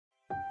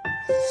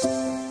I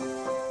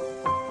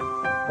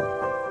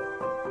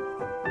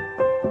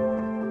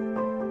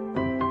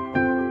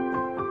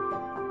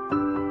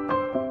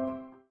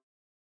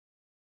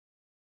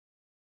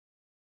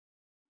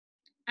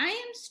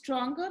am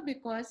stronger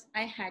because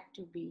I had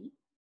to be.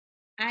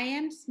 I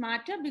am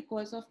smarter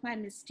because of my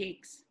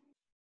mistakes.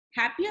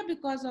 Happier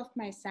because of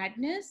my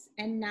sadness,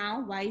 and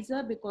now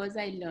wiser because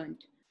I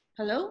learned.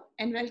 Hello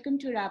and welcome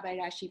to Rabbi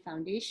Rashi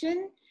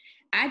Foundation.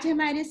 आज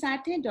हमारे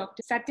साथ हैं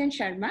Dr. Satyen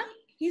Sharma.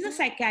 He's a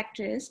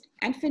psychiatrist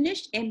and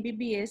finished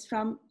MBBS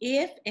from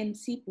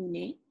AFMC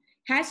Pune,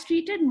 has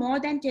treated more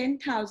than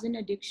 10,000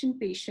 addiction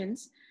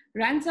patients,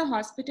 runs a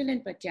hospital in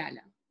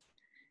Patiala.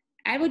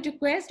 I would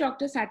request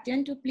Dr.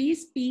 Satyen to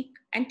please speak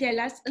and tell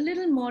us a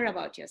little more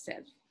about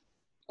yourself.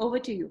 Over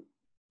to you.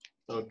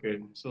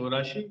 Okay, so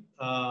Rashi,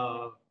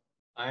 I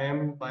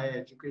am by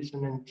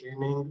education and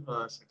training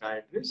a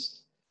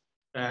psychiatrist,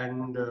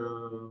 and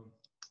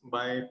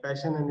by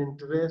passion and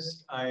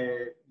interest,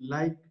 I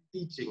like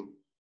teaching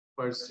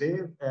per se,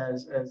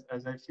 as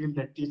I feel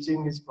that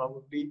teaching is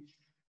probably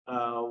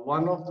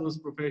one of those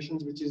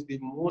professions which is the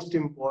most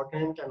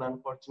important and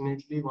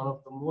unfortunately one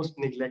of the most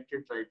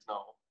neglected right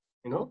now.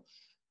 You know,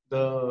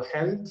 the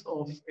health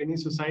of any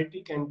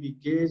society can be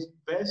gauged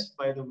best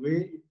by the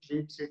way it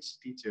treats its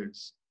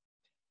teachers.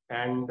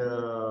 And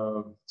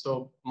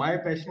so my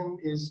passion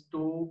is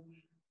to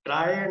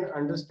try and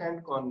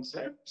understand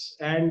concepts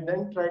and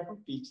then try to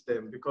teach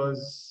them,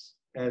 because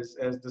as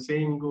the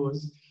saying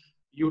goes,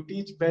 you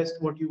teach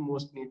best what you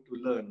most need to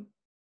learn,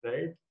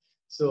 right?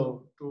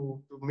 So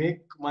to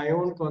make my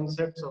own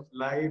concepts of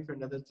life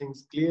and other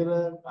things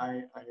clearer,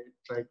 I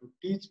try to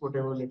teach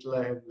whatever little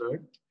I have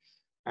learned.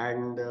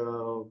 And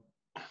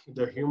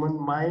the human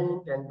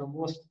mind and the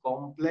most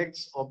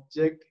complex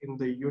object in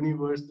the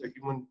universe, the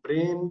human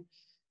brain,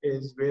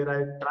 is where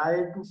I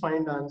try to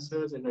find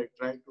answers and I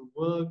try to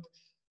work.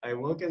 I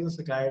work as a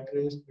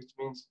psychiatrist, which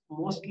means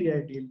mostly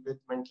I deal with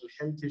mental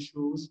health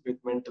issues, with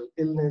mental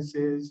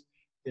illnesses,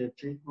 their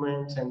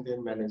treatments and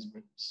their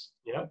managements.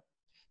 Yeah.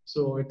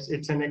 So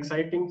it's an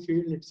exciting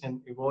field, it's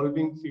an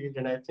evolving field,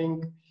 and I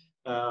think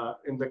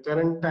in the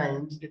current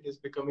times, it is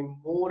becoming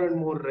more and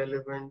more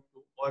relevant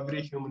to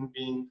every human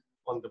being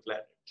on the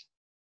planet.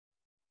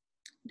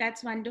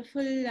 That's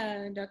wonderful,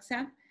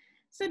 Dr.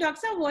 So,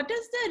 Dr. what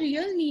is the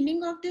real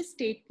meaning of this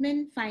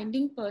statement,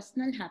 finding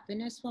personal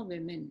happiness for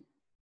women?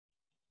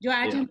 जो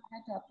आज हमारा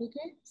topic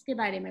है, इसके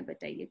बारे में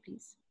बताइए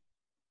please.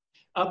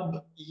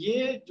 अब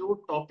ये जो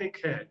टॉपिक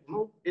है,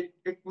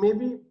 it may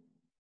be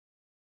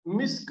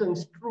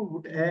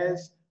misconstrued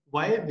as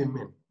why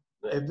women.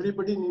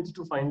 Everybody needs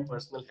to find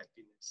personal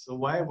happiness. So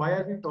why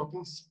are we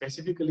talking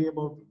specifically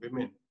about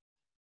women?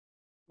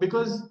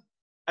 Because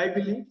I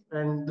believe,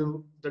 and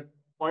the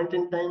point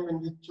in time when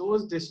we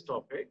chose this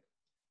topic,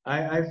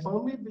 I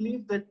firmly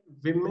believe that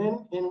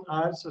women in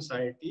our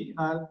society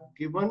are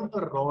given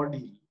a raw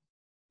deal.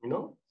 You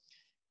know,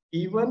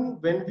 even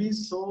when we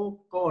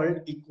so-called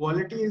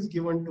equality is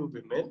given to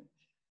women,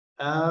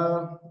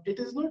 it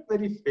is not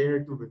very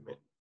fair to women,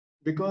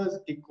 because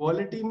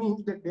equality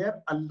means that they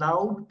are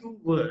allowed to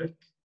work,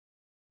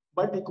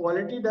 but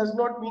equality does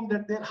not mean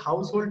that their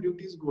household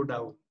duties go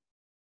down.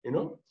 You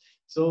know,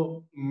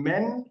 so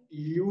men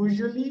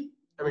usually,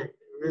 I mean,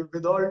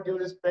 with all due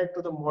respect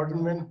to the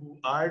modern men who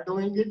are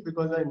doing it,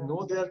 because I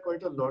know there are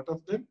quite a lot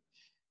of them,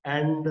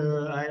 and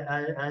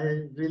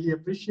I really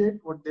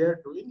appreciate what they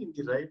are doing in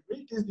the right way.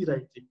 It is the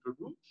right thing to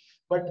do.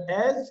 But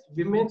as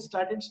women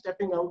started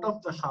stepping out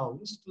of the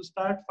house to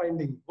start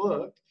finding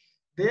work,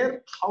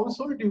 their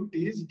household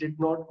duties did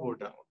not go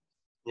down.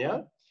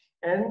 Yeah.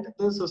 And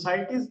the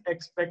society's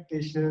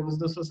expectations,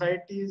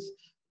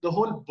 the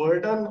whole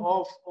burden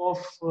of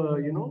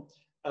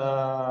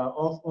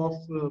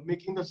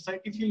making the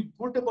society feel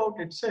good about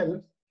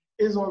itself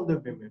is on the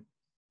women.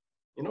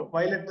 You know,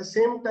 while at the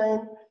same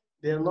time,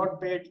 they are not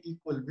paid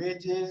equal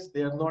wages,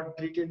 they are not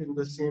treated in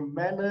the same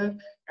manner,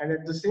 and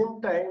at the same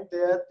time,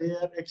 they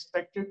are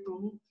expected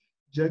to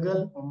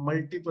juggle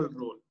multiple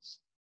roles.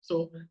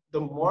 So the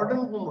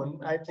modern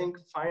woman, I think,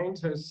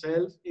 finds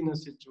herself in a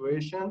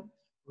situation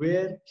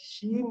where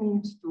she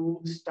needs to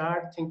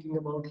start thinking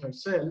about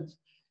herself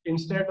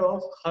instead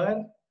of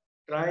her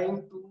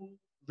trying to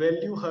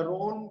value her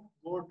own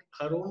good,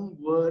 her own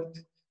worth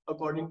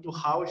according to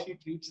how she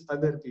treats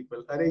other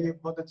people. अरे ये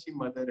बहुत अच्छी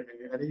mother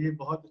है, अरे ये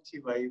बहुत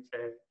अच्छी wife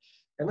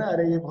है ना,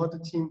 अरे ये बहुत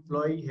अच्छी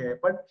employee है,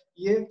 but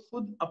ये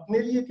खुद अपने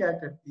लिए क्या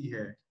करती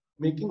है?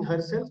 Making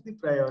herself the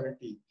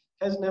priority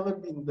has never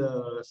been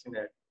the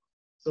scenario.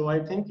 So I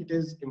think it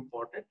is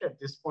important at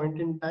this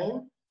point in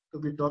time to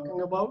be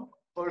talking about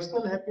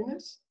personal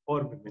happiness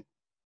for women.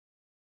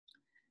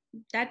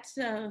 That's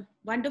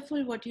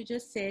wonderful what you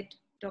just said,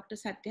 Dr.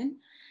 Satyen.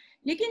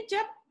 लेकिन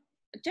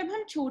जब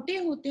हम छोटे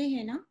होते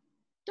हैं ना,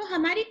 तो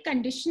हमारी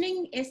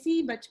conditioning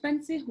ऐसी बचपन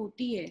से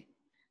होती है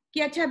कि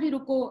अच्छा अभी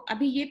रुको,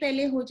 अभी ये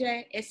पहले हो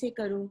जाए, ऐसे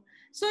करो.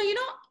 सो यू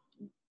नो,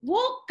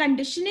 वो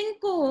कंडीशनिंग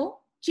को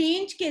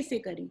चेंज कैसे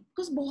करें?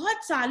 बिकॉज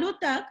बहुत सालों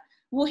तक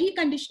वही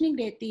कंडीशनिंग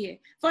रहती है.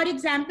 For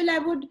example, I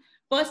would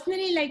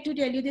personally like to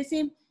tell you,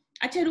 जैसे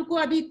अच्छा रुको,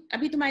 अभी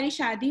अभी तुम्हारी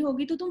शादी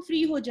होगी तो तुम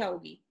फ्री हो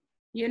जाओगी,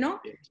 यू नो।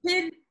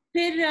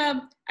 फिर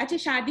अच्छा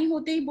शादी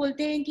होते ही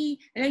बोलते हैं कि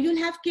यूल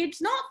हैव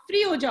किड्स ना,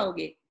 फ्री हो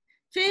जाओगे।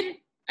 फिर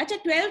अच्छा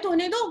 12th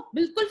होने दो,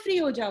 बिल्कुल फ्री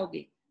हो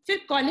जाओगे।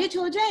 फिर कॉलेज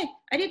हो जाए,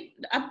 अरे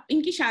अब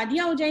इनकी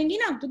शादियां हो जाएंगी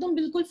ना तो तुम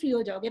बिल्कुल फ्री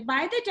हो जाओगे।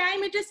 By the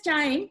time it is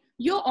time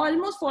you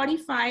almost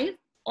 45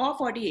 और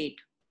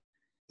 48।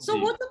 सो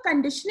वो तो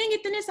कंडीशनिंग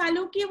इतने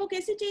सालों की है, वो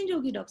कैसे चेंज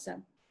होगी डॉक्टर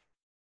साहब?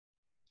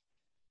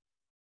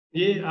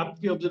 ये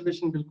आपकी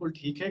ऑब्जर्वेशन बिल्कुल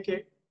ठीक है कि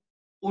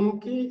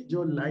उनकी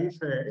जो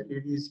लाइफ है,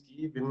 लेडीज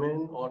की, विमेन,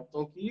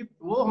 औरतों की,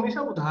 वो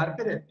हमेशा उधार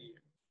पे रहती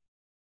है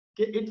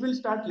कि it will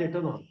start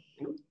later on,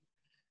 you know,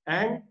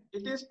 and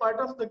it is part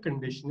of the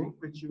conditioning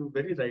which you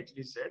very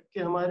rightly said कि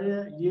हमारे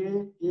ये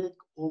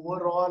एक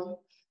overall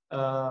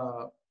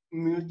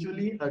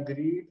mutually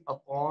agreed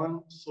upon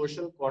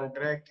social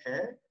contract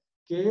है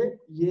कि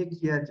ये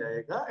किया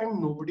जाएगा and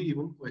nobody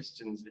even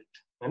questions it,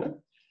 है ना।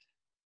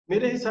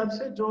 मेरे हिसाब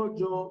से जो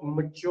जो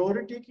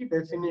मैच्योरिटी की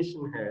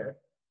डेफिनेशन है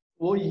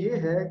वो ये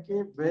है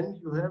कि when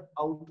you have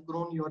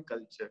outgrown your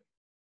culture.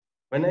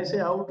 When I से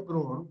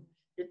outgrown,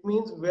 it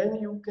means when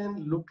you can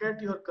look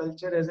at your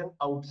culture as an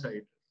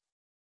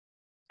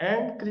outsider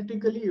and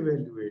critically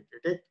evaluate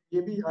it. एक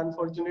ये भी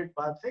अनफॉर्चुनेट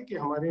बात है कि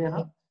हमारे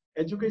यहाँ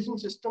एजुकेशन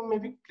सिस्टम में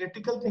भी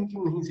क्रिटिकल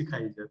थिंकिंग नहीं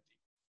सिखाई जाती,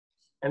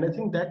 and I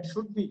think that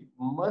should be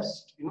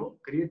must, you know,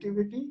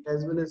 creativity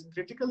as well as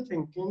critical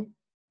thinking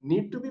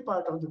need to be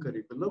part of the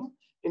curriculum.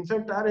 In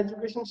fact, our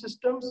education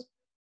systems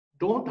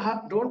don't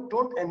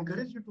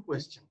encourage you to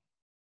question,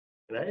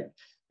 right?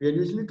 We are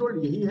usually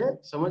told यही है,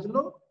 समझ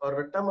लो और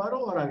रट्टा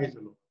मारो और आगे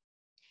चलो.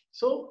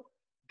 So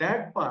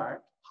that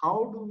part, how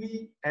do we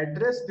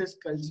address this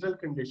cultural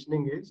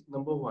conditioning is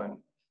number one,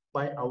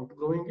 by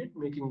outgrowing it,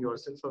 making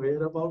yourself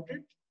aware about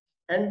it,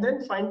 and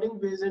then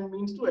finding ways and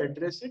means to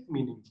address it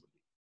meaningfully.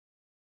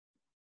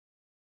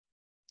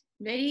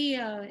 Very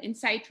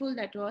insightful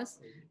that was.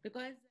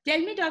 Because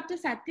tell me, Dr.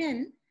 Satyen,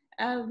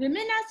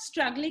 women are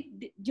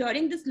struggling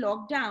during this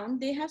lockdown.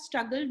 They have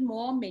struggled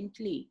more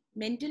mentally.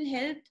 Mental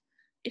health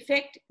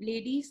effect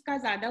ladies का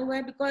ज़्यादा हुआ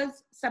है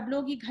because सब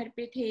लोग ही घर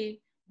पे थे,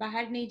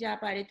 बाहर नहीं जा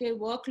पा रहे थे,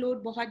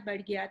 workload बहुत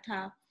बढ़ गया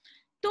था।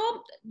 तो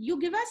you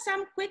give us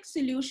some quick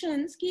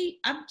solutions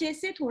कि अब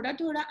जैसे थोड़ा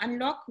थोड़ा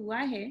अनलॉक हुआ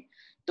है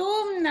तो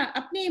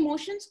अपने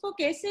इमोशंस को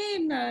कैसे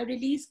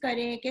रिलीज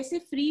करें, कैसे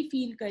फ्री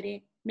फील करें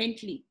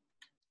mentally.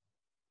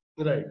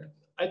 Right,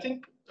 I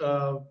think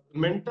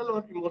mental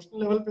और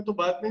इमोशनल लेवल पे तो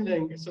बाद में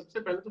जाएंगे, सबसे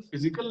पहले तो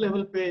फिजिकल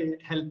लेवल पे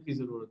हेल्प की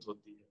जरूरत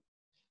होती है।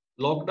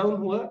 लॉकडाउन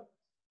हुआ,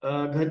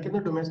 घर के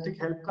अंदर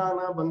डोमेस्टिक हेल्प का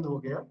आना बंद हो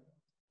गया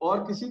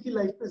और किसी की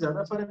लाइफ पे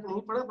ज्यादा फर्क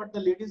नहीं पड़ा, but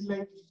the ladies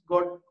life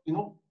got, you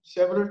know,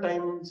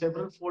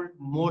 several fold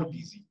more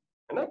busy,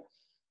 है ना।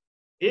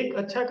 एक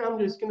अच्छा काम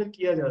जो इसके अंदर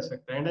किया जा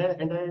सकता है,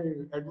 and I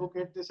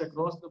advocate this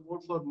across the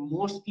board for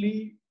mostly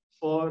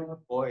for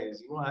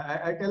boys, you know,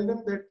 I tell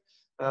them that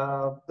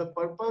the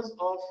purpose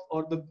of or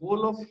the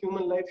goal of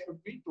human life should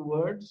be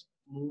towards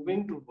moving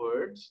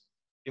towards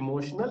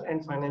emotional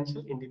and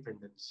financial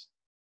independence,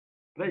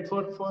 right?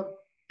 For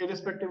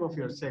irrespective of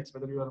your sex,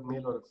 whether you are a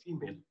male or a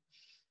female,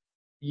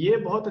 ये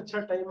बहुत अच्छा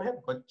time है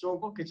बच्चों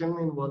को kitchen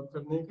में involve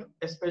करने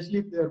का,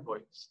 specially there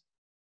boys.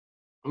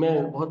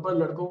 मैं बहुत बार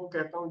लड़कों को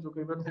कहता हूँ जो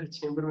कई बार मेरे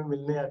चेंबर में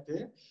मिलने आते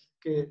हैं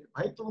कि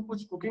भाई तुम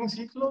कुछ कुकिंग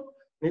सीख लो,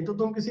 नहीं तो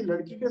तुम किसी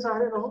लड़की के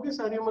सहारे रहोगे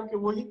सारी उम्र के,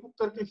 वही कुक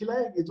करके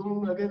खिलाएगी,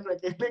 तुम अगर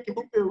अकेले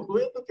कहीं पे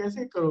हुए तो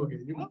कैसे करोगे,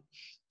 you know.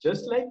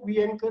 Just like we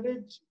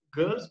encourage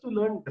girls to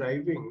learn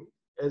driving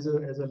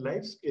as a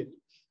life skill,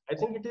 I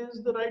think it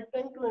is the right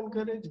time to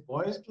encourage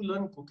boys to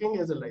learn cooking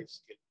as a life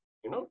skill,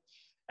 you know.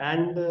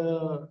 And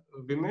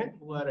women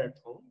who are at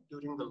home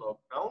during the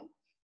lockdown,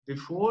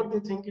 before they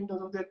think in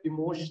terms of their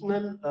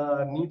emotional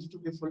needs to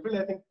be fulfilled,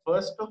 I think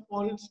first of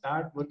all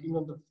start working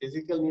on the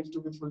physical needs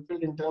to be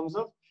fulfilled in terms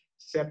of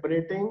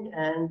separating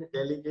and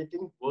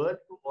delegating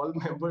work to all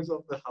members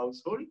of the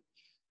household,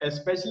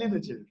 especially the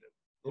children.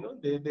 You know,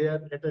 they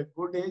are at a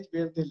good age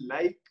where they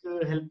like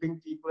helping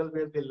people,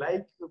 where they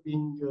like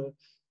being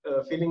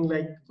feeling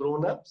like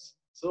grown-ups.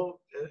 So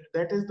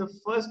that is the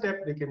first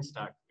step they can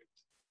start with.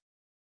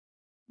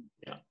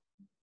 Yeah.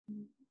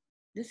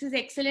 This is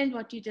excellent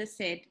what you just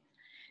said.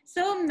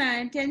 So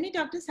tell me,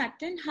 Dr.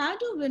 Satyen, how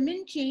do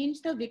women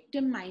change the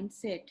victim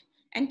mindset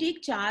and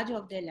take charge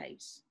of their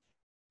lives?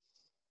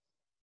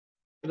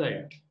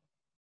 Right.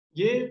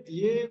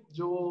 ये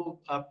जो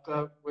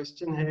आपका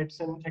question है,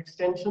 it's an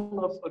extension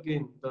of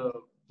again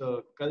the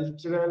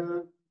cultural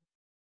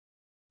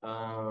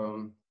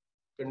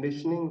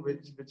conditioning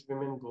which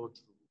women go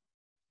through.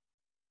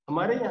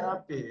 हमारे यहाँ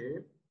पे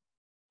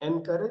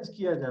encourage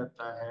किया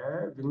जाता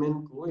है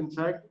विमेन को,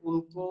 इनफैक्ट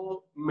उनको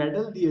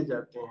मेडल दिए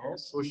जाते हैं,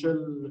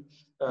 सोशल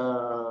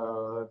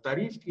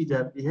तारीफ की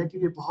जाती है कि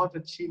ये बहुत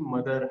अच्छी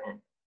मदर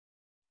हैं,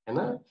 है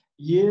ना।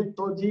 ये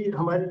तो जी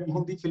हमारी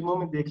हिंदी फिल्मों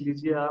में देख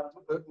लीजिए आप,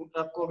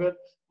 आपको अगर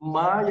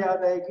माँ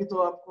याद आएगी तो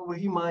आपको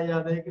वही माँ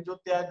याद आएगी जो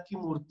त्याग की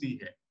मूर्ति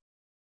है,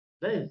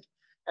 right?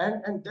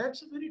 And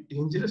that's a very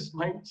dangerous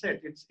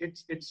mindset.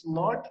 It's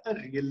not a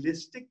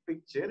realistic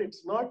picture.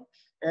 It's not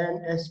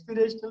an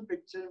aspirational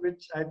picture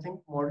which I think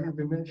modern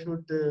women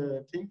should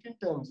think in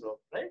terms of,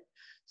 right?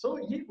 So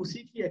ये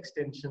उसी की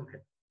extension है,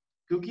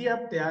 क्योंकि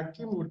आप त्याग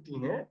की मूर्ति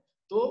हैं,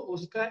 तो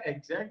उसका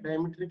exact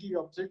diametrically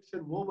opposite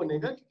फिर वो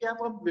बनेगा क्योंकि आप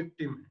अब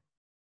victim हैं,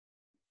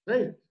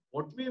 right?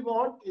 What we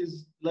want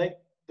is like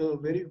the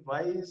very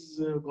wise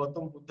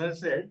Gautam Buddha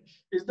said,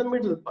 is the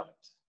middle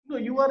path. No,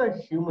 you are a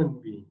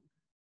human being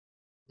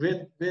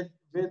with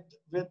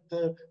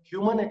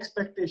human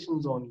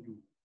expectations on you,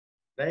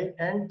 right?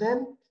 And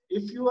then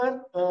if you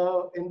are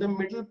in the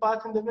middle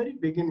path in the very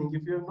beginning,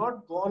 if you have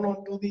not gone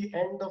on to the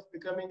end of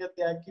becoming a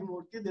Tyagi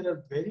Murti, there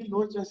are very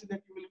low chances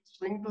that you will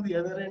swing to the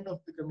other end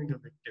of becoming a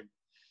victim.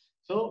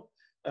 So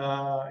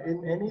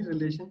in any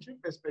relationship,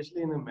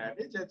 especially in a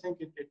marriage, I think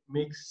it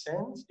makes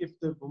sense if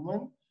the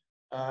woman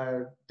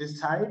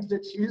decides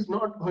that she is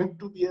not going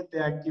to be a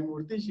Tyagi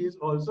Murti, she is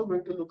also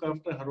going to look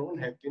after her own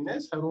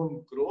happiness, her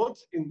own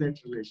growth in that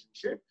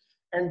relationship.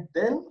 And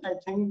then I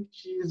think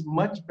she is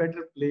much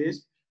better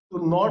placed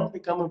to not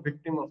become a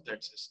victim of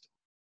that system.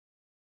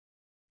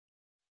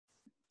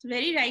 It's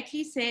very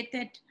rightly said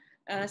that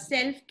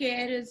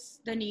self-care is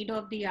the need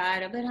of the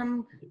hour. अगर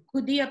हम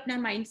खुद ही अपना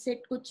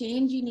mindset को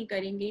change ही नहीं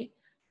करेंगे,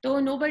 तो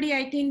nobody,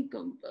 I think,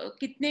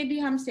 कितने भी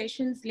हम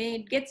sessions लें,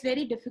 it gets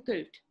very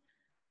difficult.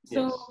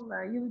 So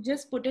yes. You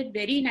just put it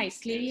very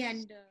nicely. Yes.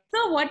 And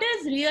so what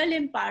is real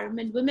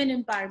empowerment, women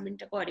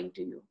empowerment, according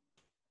to you?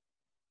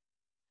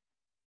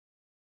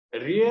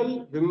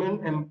 Real women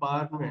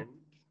empowerment,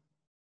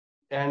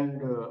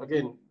 and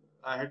again,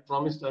 I had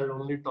promised I would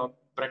only talk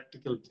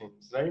practical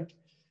things, right?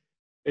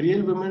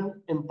 Real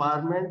women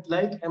empowerment,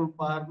 like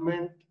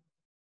empowerment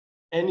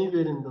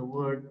anywhere in the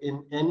world,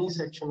 in any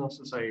section of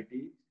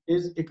society,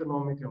 is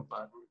economic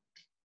empowerment.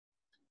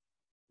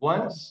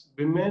 Once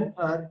women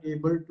are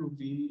able to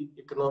be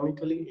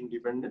economically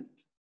independent,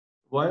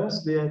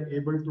 once they are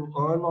able to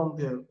earn on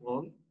their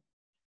own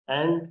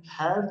and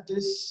have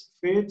this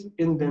faith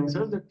in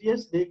themselves that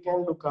yes, they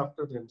can look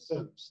after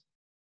themselves,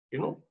 you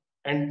know.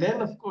 And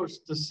then, of course,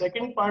 the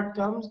second part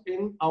comes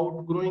in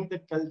outgrowing the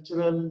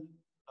cultural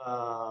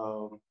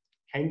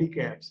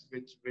handicaps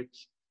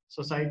which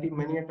society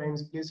many a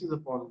times places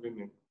upon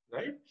women,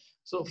 right?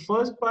 So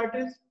first part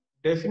is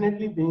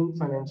definitely being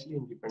financially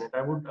independent.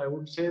 I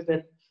would say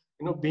that,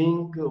 you know,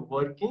 being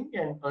working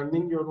and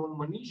earning your own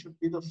money should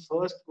be the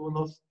first goal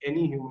of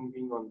any human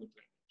being on the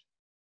planet.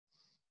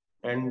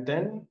 And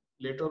then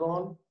later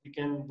on, we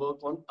can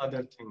work on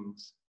other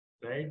things,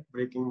 right?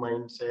 Breaking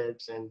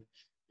mindsets and,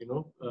 you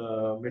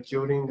know,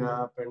 maturing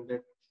up, and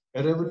that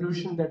a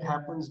revolution that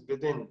happens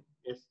within,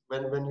 if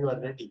when you are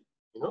ready,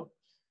 you know,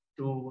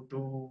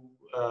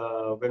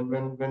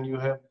 when you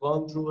have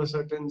gone through a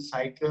certain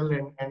cycle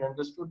and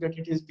understood that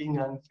it is being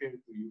unfair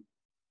to you,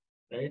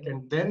 right?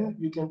 And then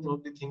you can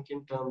probably think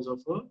in terms of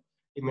a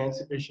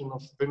emancipation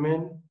of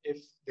women if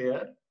they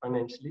are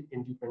financially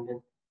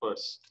independent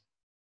first.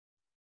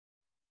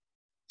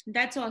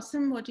 That's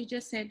awesome what you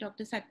just said,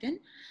 Dr. Satyen.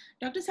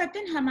 Dr.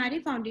 Satyen,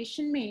 हमारे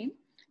foundation में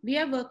we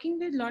are working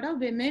with a lot of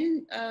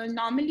women,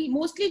 normally,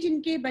 mostly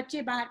जिनके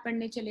बच्चे बाहर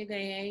पढ़ने चले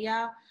गए हैं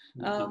या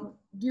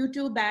due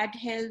to bad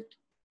health,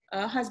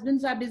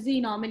 husbands are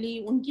busy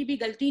normally, उनकी भी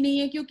गलती नहीं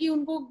है क्योंकि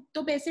उनको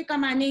तो पैसे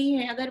कमाने ही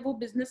हैं, अगर वो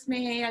business में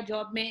है या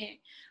job में है,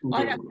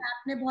 और अगर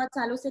आपने बहुत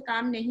सालों से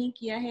काम नहीं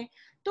किया है,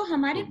 तो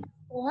हमारे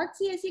बहुत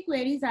सी ऐसी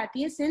queries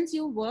आती है, since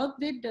you work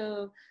with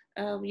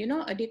you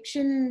know,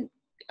 addiction,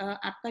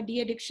 आपका डी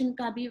एडिक्शन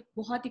का भी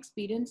बहुत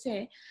एक्सपीरियंस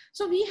है,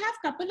 so we have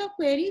couple of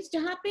queries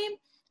जहाँ पे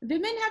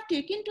women have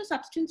taken to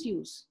substance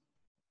use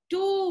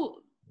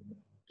to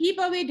keep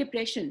away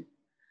depression.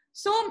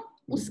 So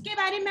उसके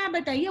बारे में आप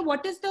बताइए,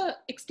 what is the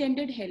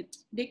extended help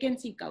they can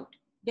seek out?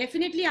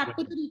 Definitely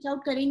आपको तो reach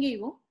out करेंगे ही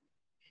वो.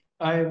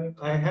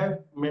 I have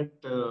met,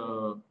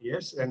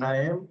 yes, and I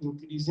am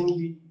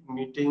increasingly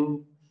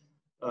meeting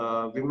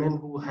women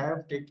who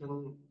have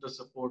taken the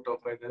support of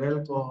either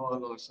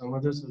alcohol or some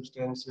other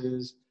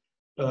substances,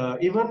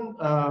 even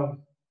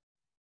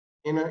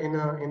in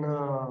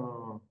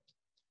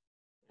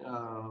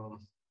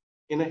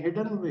a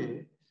hidden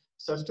way.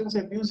 Substance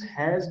abuse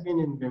has been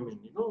in women.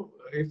 You know,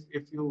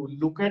 if you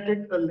look at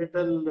it a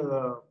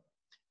little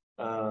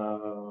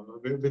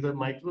with a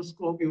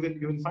microscope, you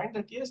will find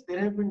that yes, there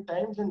have been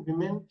times when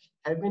women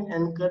have been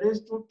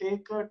encouraged to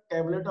take a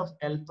tablet of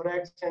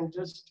Alprax and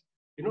just,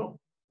 you know,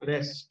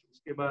 rest.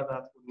 उसके बाद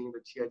आपको नींद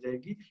अच्छी आ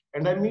जाएगी.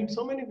 And I meet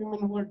so many women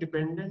who are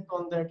dependent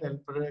on that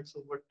Alprax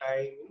over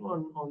time, you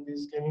know, on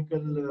these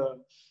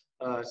chemical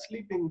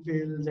sleeping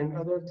pills and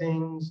other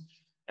things.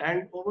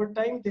 And over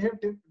time, they have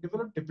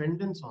developed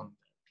dependence on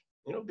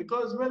that. You know,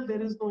 because, well,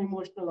 there is no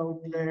emotional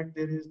outlet,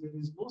 there is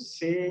no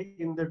say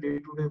in the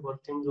day-to-day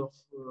workings of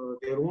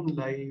their own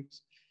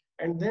lives,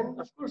 and then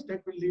of course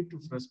that will lead to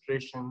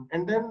frustration.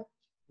 And then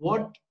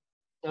what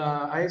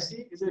I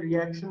see is a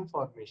reaction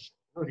formation.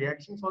 You know,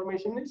 reaction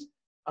formation is,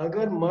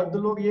 अगर मर्द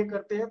लोग ये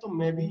करते हैं तो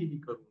मैं भी यही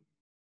करूँगी.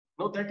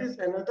 Now that is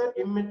another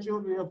immature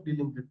way of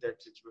dealing with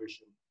that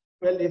situation.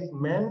 Well, if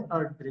men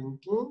are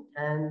drinking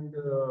and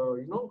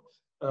you know,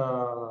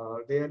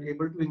 they are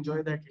able to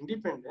enjoy that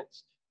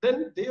independence,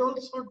 then they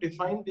also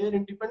define their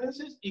independence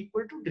as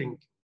equal to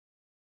drinking.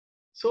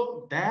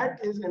 So that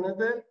is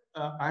another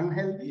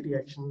unhealthy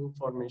reaction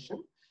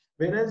formation.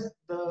 Whereas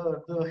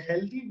the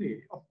healthy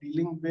way of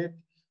dealing with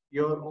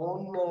your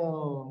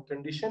own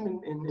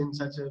condition in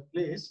such a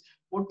place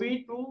would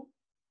be to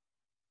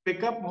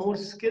pick up more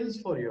skills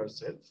for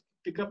yourself,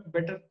 pick up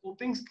better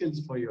coping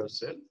skills for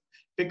yourself,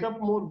 pick up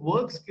more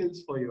work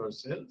skills for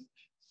yourself,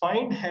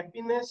 find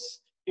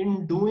happiness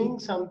in doing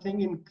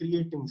something, in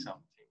creating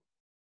something.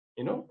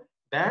 You know,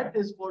 that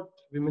is what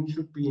women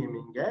should be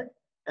aiming at.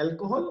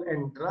 Alcohol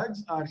and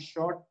drugs are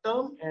short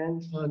term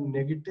and a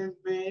negative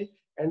way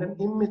and an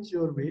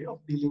immature way of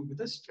dealing with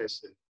the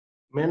stressor.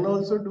 Men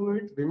also do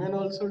it, women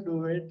also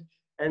do it,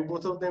 and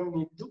both of them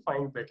need to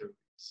find better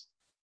ways.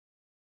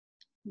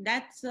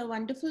 That's a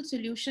wonderful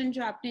solution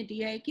जो आपने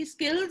दिया है कि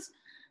skills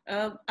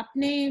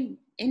अपने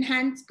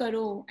enhance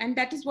करो, and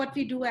that is what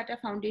we do at a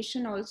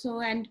foundation also.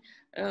 And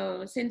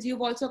since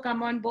you've also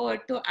come on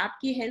board, तो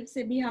आपकी help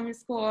से भी हम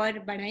इसको और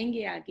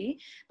बढ़ाएंगे आगे.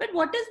 But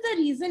what is the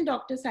reason,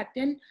 Dr.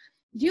 Satyen?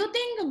 Do you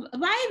think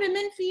why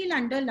women feel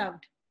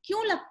underloved?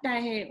 क्यों लगता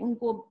है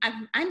उनको?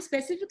 I'm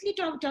specifically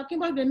talking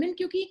about women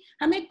क्योंकि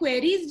हमें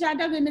queries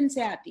ज़्यादा women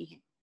से आती हैं,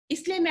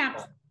 इसलिए मैं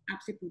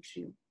आपसे पूछ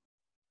रही हूँ.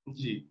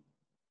 जी,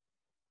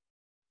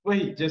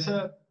 वही जैसा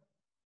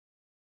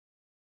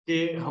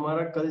कि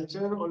हमारा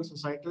कल्चर और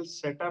सोसाइटल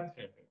सेटअप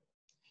है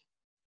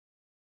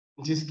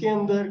जिसके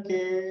अंदर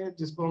के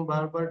जिसको हम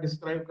बार बार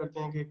डिस्क्राइब करते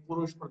हैं कि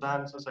पुरुष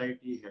प्रधान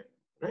सोसाइटी है,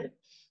 right?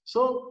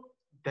 So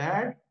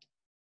that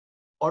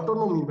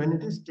autonomy, when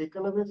it is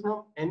taken away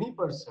from any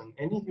person,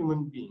 any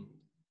human being,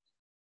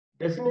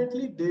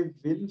 definitely they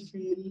will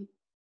feel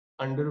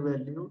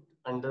undervalued,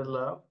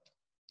 underloved,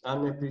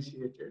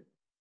 unappreciated.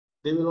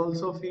 They will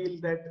also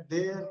feel that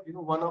they're,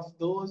 one of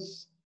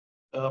those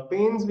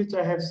pains which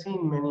I have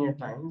seen many a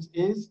times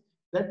is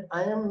that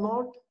I am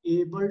not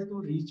able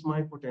to reach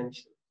my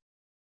potential.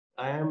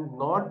 I am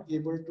not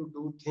able to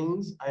do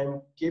things I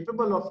am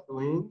capable of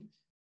doing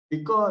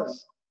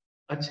because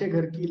अच्छे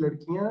घर की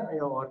लड़कियां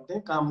या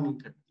औरतें काम नहीं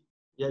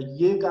करती या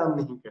ये काम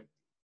नहीं करती,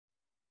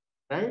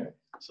 right?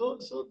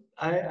 So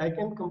I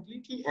can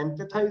completely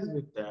empathize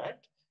with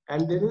that,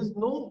 and there is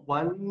no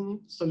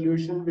one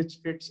solution which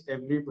fits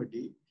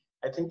everybody.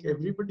 I think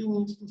everybody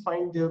needs to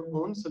find their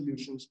own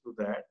solutions to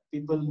that.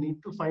 People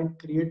need to find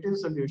creative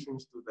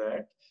solutions to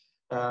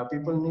that.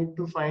 People need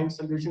to find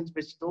solutions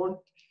which don't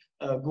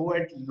go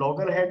at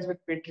loggerheads with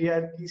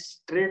patriarchy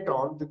straight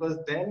on, because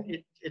then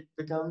it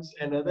becomes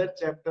another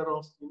chapter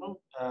of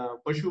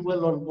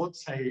Pashubal on both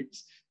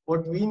sides.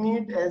 What we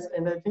need as,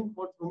 and I think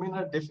what women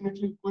are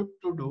definitely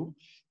equipped to do,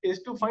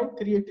 is to find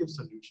creative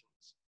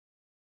solutions.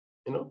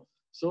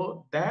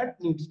 So that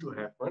needs to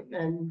happen.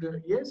 And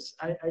yes,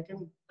 I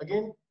can,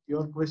 again,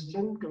 your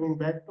question coming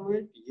back to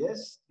it,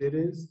 yes, there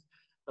is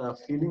a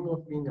feeling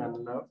of being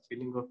unloved,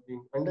 feeling of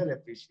being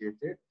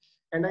underappreciated.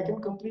 And I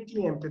can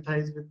completely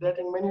empathize with that.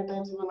 And many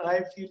times even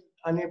I feel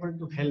unable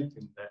to help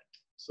in that.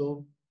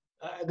 So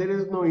there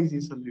is no easy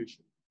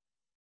solution.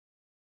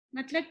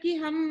 मतलब कि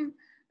हम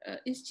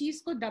इस चीज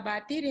को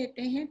दबाते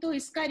रहते हैं तो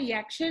इसका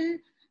रिएक्शन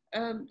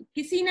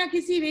किसी ना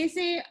किसी वे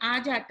से आ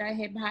जाता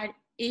है बाहर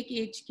एक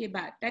एज के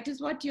बाद. That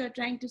is what you are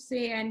trying to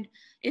say. And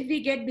if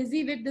we get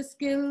busy with the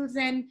skills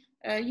and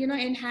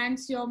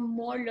enhance your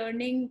more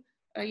learning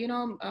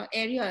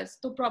areas,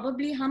 तो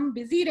probably हम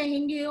busy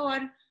रहेंगे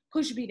और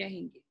खुश भी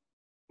रहेंगे.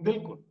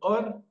 बिल्कुल,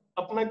 और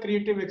अपना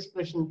क्रिएटिव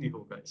एक्सप्रेशन भी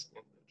होगा इसके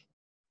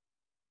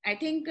अंदर. आई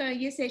थिंक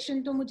ये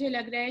सेशन तो मुझे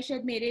लग रहा है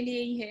शायद मेरे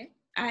लिए ही है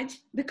आज,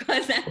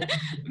 बिकॉज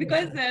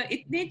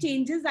इतने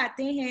चेंजेस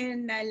आते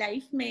हैं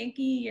लाइफ में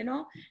कि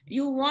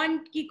यू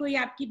वांट कि कोई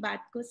आपकी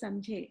बात को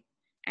समझे,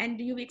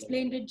 and you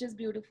explained it just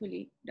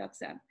beautifully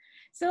doctor साहब.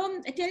 So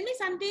tell me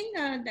something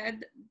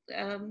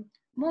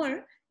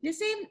more.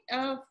 जैसे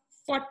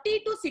 40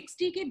 to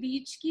 60 के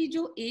बीच की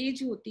जो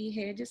एज होती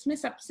है जिसमें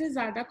सबसे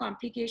ज्यादा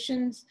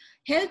complications,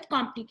 health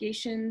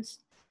complications,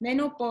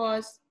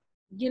 menopause,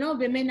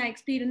 women are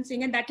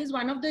experiencing, and that is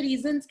one of the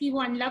reasons कि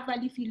वो unlove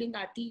वाली feeling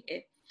आती है.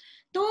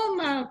 तो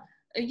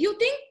you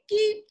think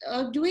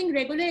कि doing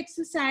regular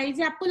exercise,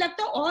 या आपको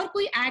लगता है और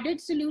कोई added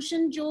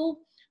solution जो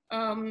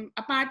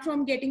apart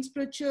from getting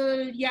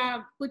spiritual, या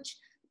कुछ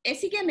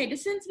ऐसी क्या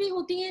medicines भी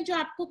होती हैं जो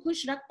आपको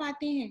खुश रख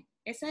पाते हैं?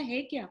 ऐसा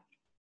है क्या?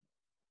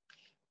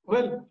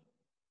 Well,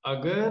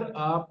 अगर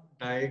आप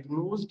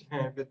diagnosed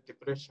हैं with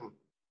depression,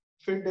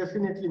 फिर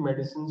definitely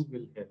medicines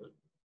will help.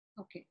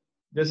 Okay.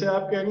 जैसे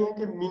आप कह रही हैं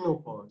कि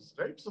menopause,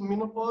 right? So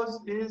menopause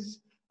is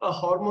a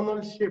hormonal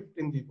shift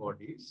in the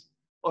bodies.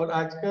 और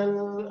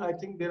आजकल I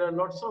think there are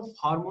lots of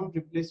hormone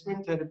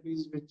replacement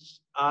therapies which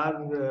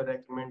are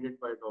recommended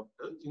by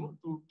doctors,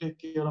 to take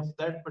care of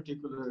that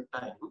particular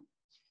time.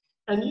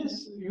 And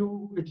yes,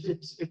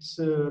 it's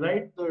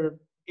right, the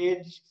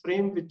age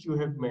frame which you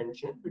have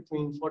mentioned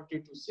between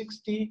 40 to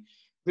 60,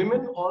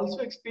 women also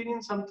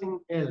experience something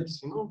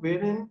else,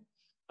 wherein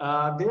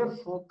their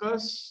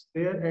focus,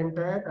 their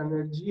entire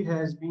energy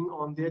has been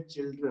on their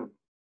children.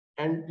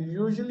 And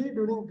usually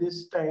during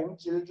this time,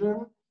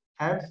 children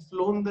have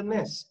flown the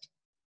nest.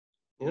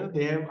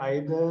 They have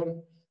either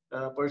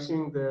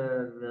pursuing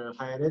their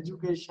higher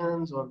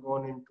educations or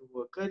gone into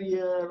a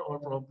career or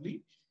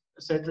probably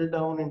settled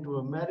down into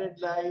a married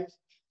life.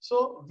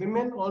 So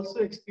women also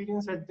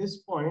experience at this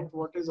point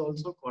what is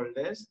also called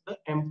as the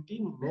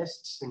empty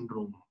nest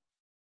syndrome,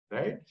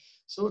 right?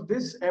 So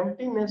this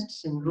empty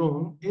nest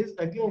syndrome is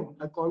again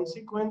a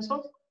consequence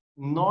of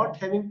not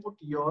having put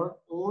your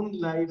own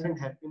life and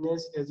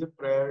happiness as a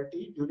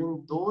priority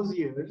during those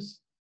years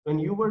when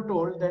you were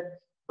told that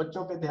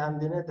बच्चों पे ध्यान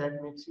देना,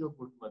 that makes you a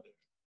good mother,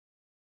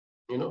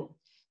 you know.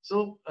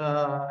 So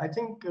I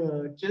think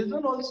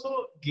children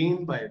also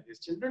gain by this.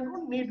 Children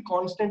don't need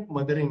constant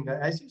mothering.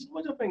 I see so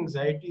much of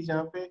anxiety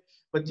जहाँ पे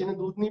बच्चे ने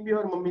दूध नहीं पिया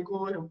और मम्मी को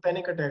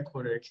पैनिक अटैक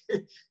हो रहा है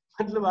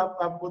मतलब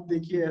आप खुद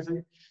देखिए ऐसे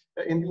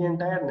in the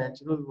entire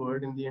natural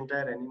world, in the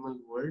entire animal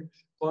world,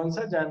 कौन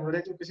सा जानवर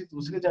है जो किसी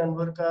दूसरे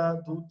जानवर का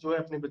दूध जो है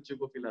अपने बच्चे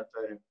को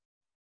पिलाता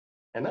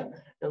है ना?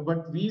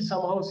 But we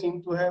somehow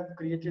seem to have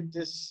created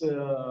this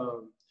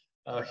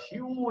a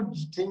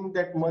huge thing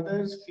that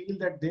mothers feel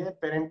that their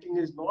parenting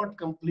is not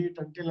complete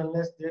until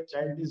unless their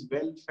child is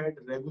well fed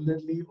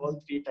regularly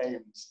all 3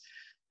 times,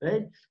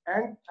 right?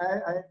 And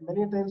I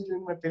many times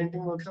during my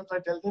parenting workshops I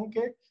tell them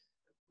that,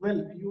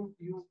 well,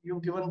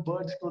 you've given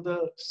birth to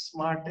the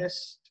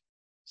smartest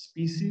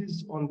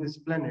species on this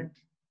planet.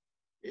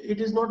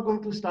 It is not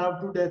going to starve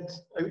to death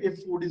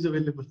if food is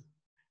available,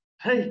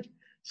 right?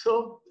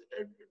 So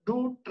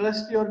do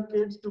trust your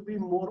kids to be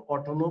more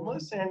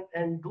autonomous,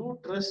 and do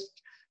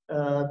trust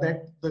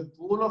that the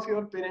goal of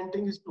your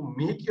parenting is to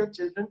make your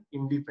children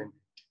independent.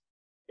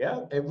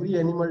 Yeah, every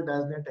animal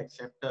does that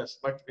except us,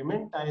 but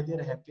women tie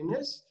their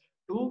happiness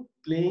to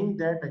playing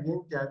that,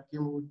 again, Tyag Ki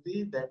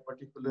Murti, that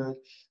particular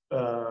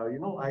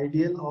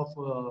ideal of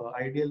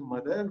ideal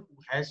mother who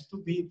has to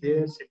be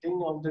there sitting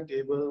on the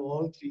table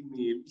all 3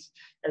 meals,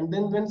 and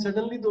then when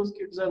suddenly those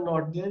kids are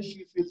not there,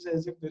 she feels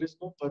as if there is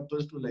no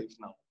purpose to life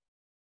now.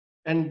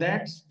 And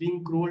that's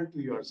being cruel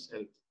to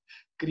yourself.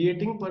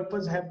 Creating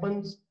purpose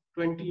happens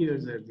 20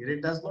 years earlier.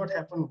 It does not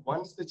happen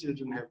once the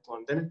children have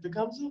gone. Then it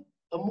becomes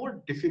a more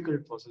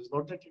difficult process.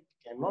 Not that it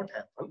cannot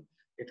happen,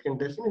 it can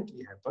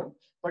definitely happen,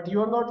 but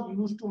you are not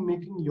used to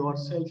making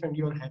yourself and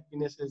your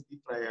happiness as the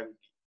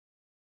priority.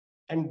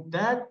 And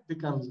that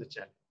becomes a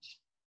challenge.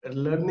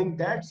 Learning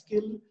that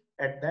skill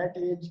at that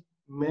age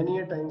many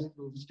a times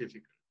proves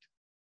difficult.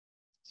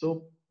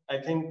 So I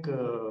think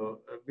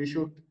we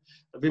should,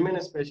 women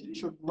especially,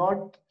 should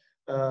not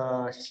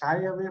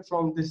shy away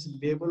from this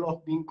label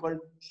of being called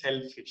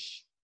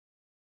selfish.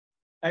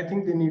 I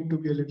think they need to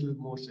be a little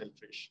more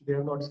selfish. They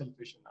are not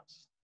selfish enough.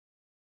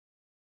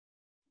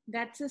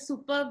 That's a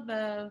superb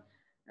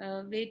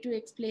way to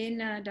explain,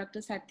 Dr.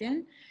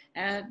 Satyen.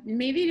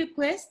 May we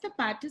request the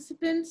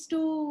participants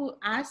to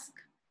ask,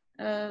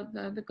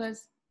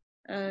 because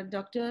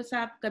Dr.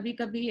 साहब कभी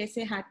कभी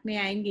ऐसे हाथ में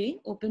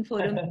आएंगे open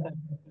forum.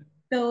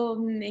 So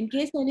in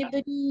case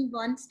anybody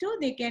wants to,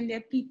 they can.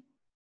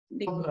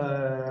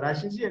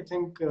 Rashi ji, I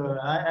think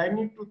I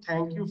need to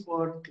thank you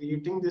for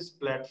creating this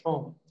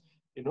platform,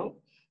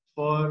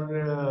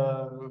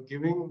 for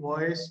giving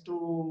voice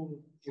to,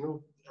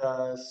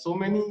 so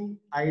many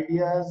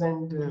ideas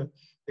and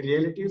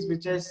realities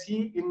which I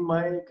see in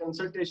my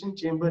consultation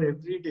chamber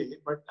every day,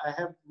 but I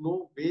have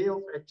no way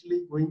of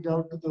actually going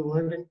out to the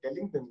world and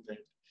telling them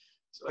that.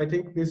 So I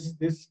think this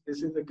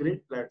is a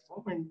great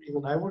platform, and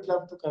even I would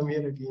love to come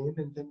here again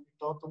and then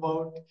talk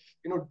about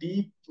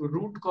deep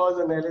root cause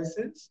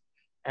analysis,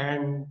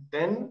 and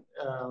then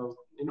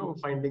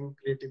finding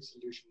creative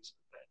solutions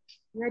to that.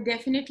 We're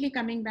definitely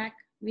coming back.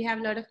 We have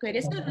a lot of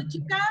queries. So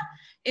Ruchika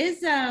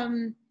is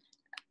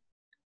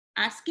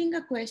asking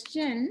a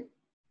question.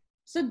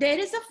 So there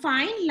is a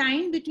fine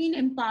line between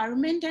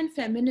empowerment and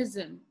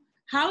feminism.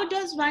 How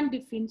does one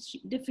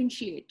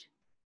differentiate?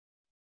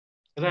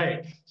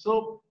 Right.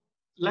 So,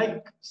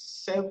 like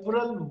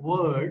several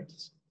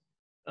words,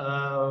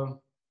 I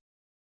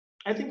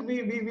think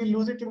we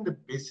lose it in the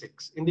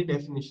basics, in the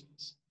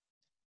definitions,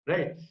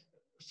 right?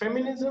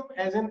 Feminism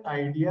as an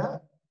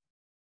idea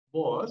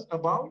was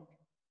about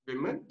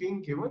women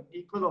being given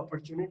equal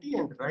opportunity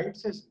and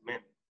rights as men.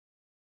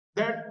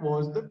 That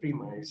was the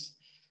premise.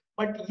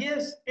 But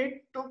yes,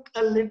 it took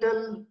a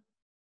little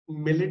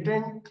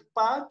militant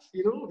path,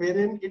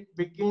 wherein it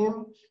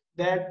became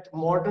that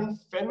modern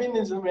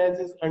feminism, as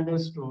is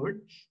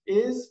understood,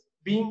 is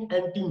being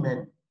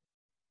anti-men,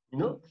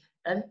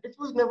 and it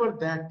was never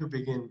that to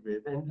begin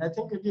with. And I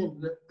think,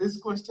 again, this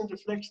question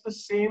reflects the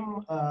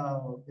same,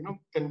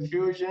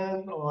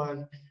 confusion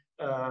or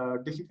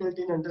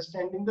difficulty in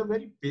understanding the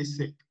very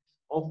basic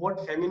of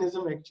what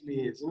feminism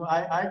actually is.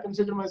 I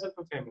consider myself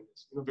a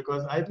feminist,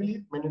 because I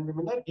believe men and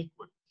women are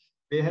equal.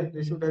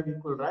 They should have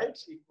equal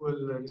rights, equal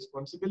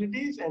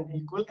responsibilities, and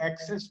equal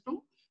access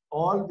to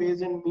all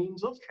ways and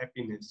means of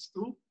happiness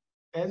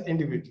as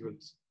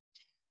individuals.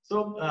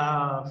 So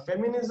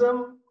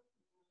feminism,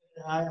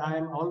 I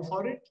am all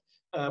for it,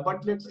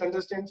 but let's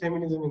understand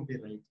feminism in the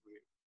right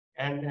way,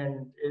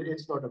 and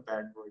it's not a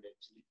bad word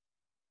actually.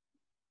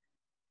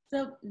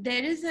 So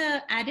there is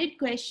a added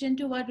question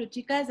to what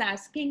Ruchika is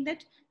asking,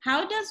 that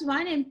how does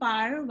one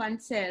empower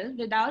oneself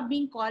without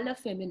being called a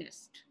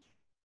feminist?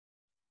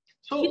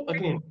 So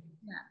again,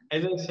 Yeah.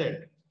 as I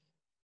said,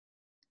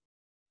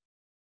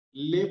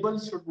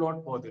 labels should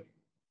not bother you.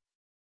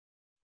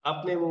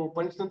 आपने वो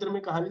पंचतंत्र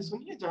में कहानी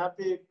सुनी है जहाँ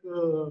पे एक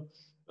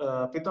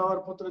पिता और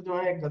पुत्र जो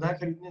है एक गधा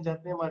खरीदने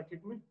जाते हैं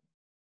मार्केट में,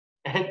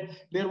 and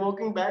they're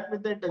walking back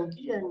with their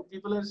donkey, and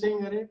people are saying,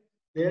 "Arey,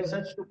 they are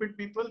such stupid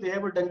people. They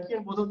have a donkey,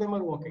 and both of them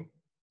are walking."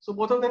 So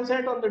both of them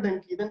sat on the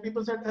donkey. Then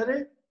people said, "Arey,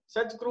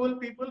 such cruel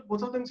people.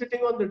 Both of them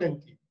sitting on the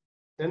donkey."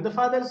 Then the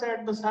father said,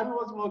 "The son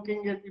was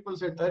walking," and people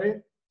said, "Arey,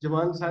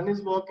 Jawan son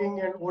is walking,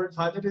 and old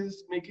father is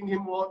making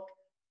him walk."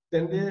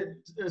 Then they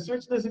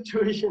switched the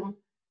situation,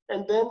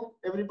 and then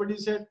everybody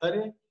said,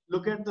 "Arey,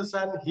 look at the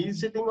son. He's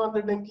sitting on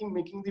the donkey,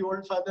 making the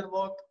old father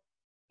walk."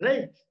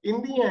 Right. In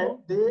the end,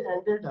 they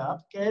ended up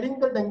carrying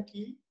the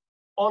donkey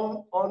on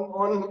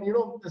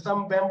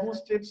some bamboo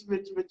strips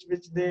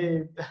which they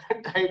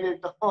tied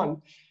it on,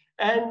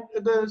 and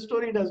the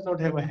story does not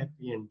have a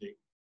happy ending.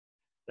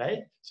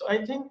 Right. So I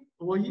think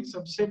वही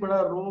सबसे बड़ा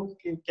रोग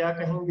कि क्या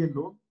कहेंगे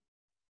लोग.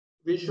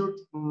 We should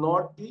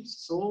not be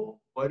so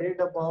worried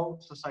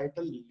about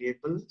societal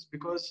labels,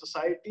 because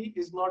society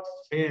is not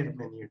fair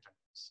many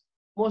times,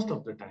 most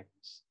of the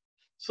times.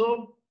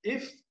 So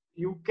if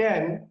you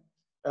can,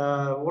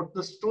 what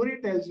the story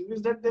tells you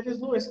is that there is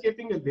no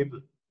escaping a label.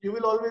 You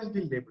will always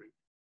be labeled.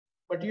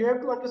 But you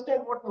have to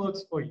understand what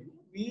works for you.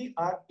 We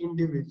are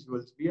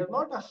individuals. We are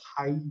not a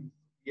hive.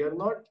 We are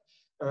not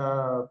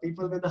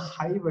people with a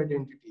hive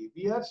identity.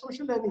 We are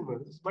social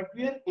animals, but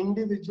we are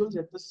individuals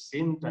at the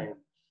same time.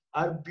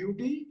 Our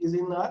beauty is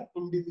in our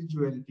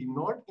individuality,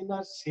 not in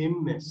our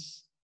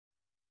sameness,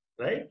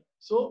 right?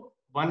 So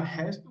one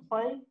has to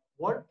find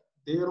what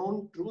their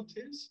own truth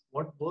is,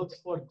 what works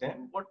for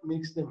them, what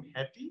makes them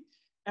happy,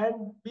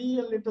 and be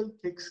a little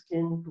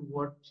thick-skinned to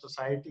what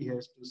society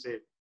has to say.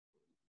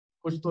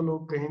 कुछ तो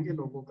लोग कहेंगे,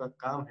 लोगों का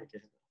काम है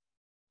कहना.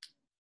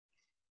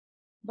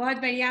 बहुत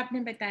बढ़िया आपने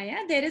बताया.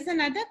 There is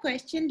another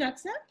question,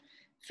 Doctor,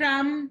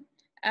 from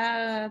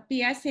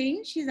Pia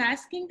Singh. She's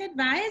asking that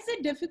why is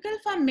it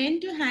difficult for men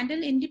to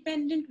handle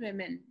independent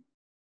women?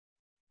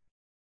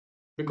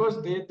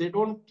 Because they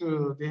don't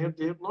they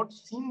have not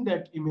seen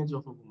that image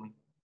of a woman.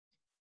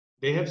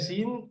 They have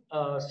seen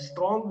a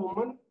strong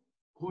woman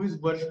who is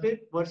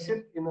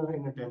worshipped in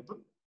a temple,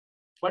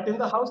 but in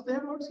the house they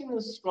have not seen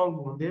a strong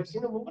woman. They have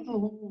seen a woman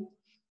who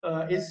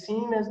is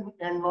seen as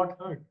and not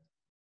heard.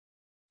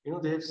 You know,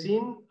 they have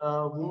seen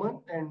a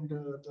woman and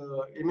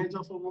the image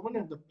of a woman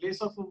and the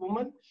place of a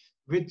woman,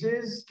 which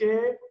is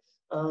के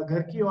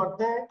घर की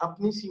औरतें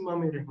अपनी सीमा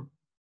में रहें.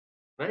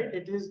 Right?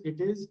 It is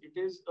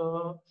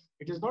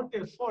not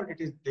their fault.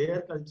 It is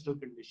their cultural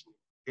conditioning.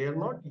 They are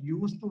not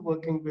used to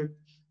working with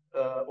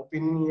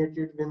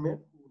opinionated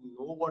women who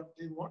know what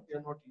they want. They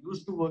are not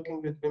used to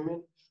working with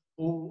women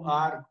who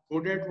are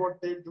good at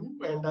what they do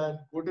and are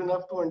good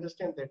enough to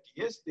understand that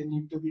yes, they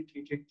need to be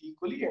treated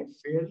equally and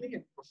fairly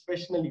and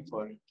professionally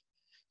for it.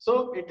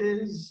 So it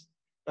is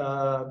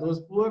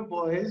those poor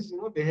boys.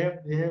 You know, they have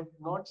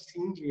not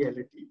seen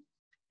reality,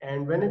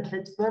 and when it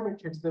hits them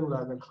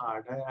rather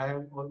hard. I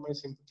have all my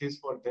sympathies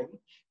for them,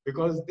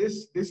 because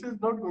this is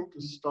not going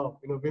to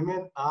stop. You know,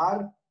 women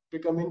are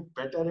becoming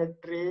better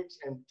at trades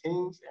and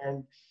things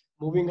and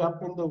moving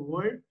up in the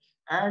world,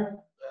 and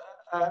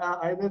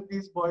either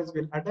these boys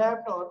will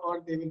adapt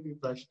or they will be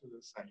brushed to the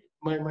side.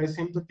 My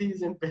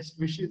sympathies and best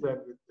wishes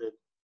are with them.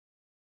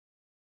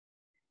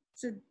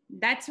 So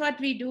that's what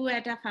we do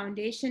at our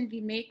foundation. We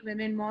make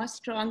women more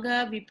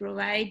stronger. We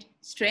provide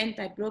strength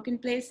at broken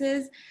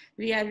places.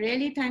 We are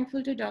really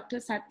thankful to Dr.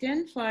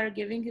 Satyen for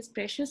giving his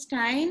precious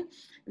time.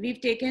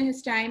 We've taken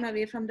his time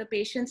away from the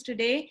patients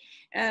today.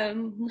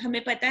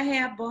 हमें पता है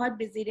आप बहुत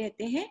busy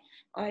रहते हैं.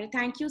 और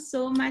thank you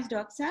so much,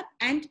 Dr. Sab.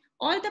 And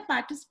all the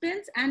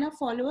participants and our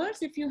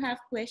followers, if you have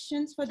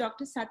questions for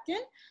Dr.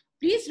 Satyen,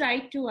 please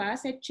write to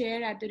us at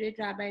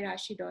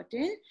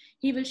chair@rabbirashi.in.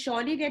 He will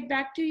surely get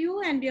back to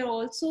you, and we are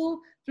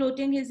also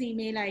floating his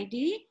email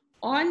ID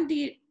on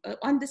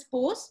this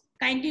post.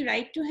 Kindly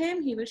write to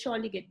him. He will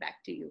surely get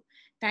back to you.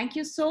 Thank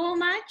you so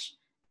much.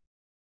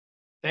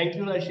 Thank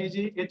you,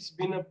 Rashiji. It's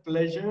been a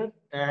pleasure,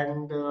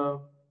 and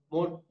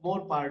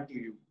more power to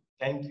you.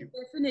 Thank you.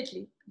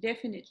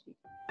 Definitely.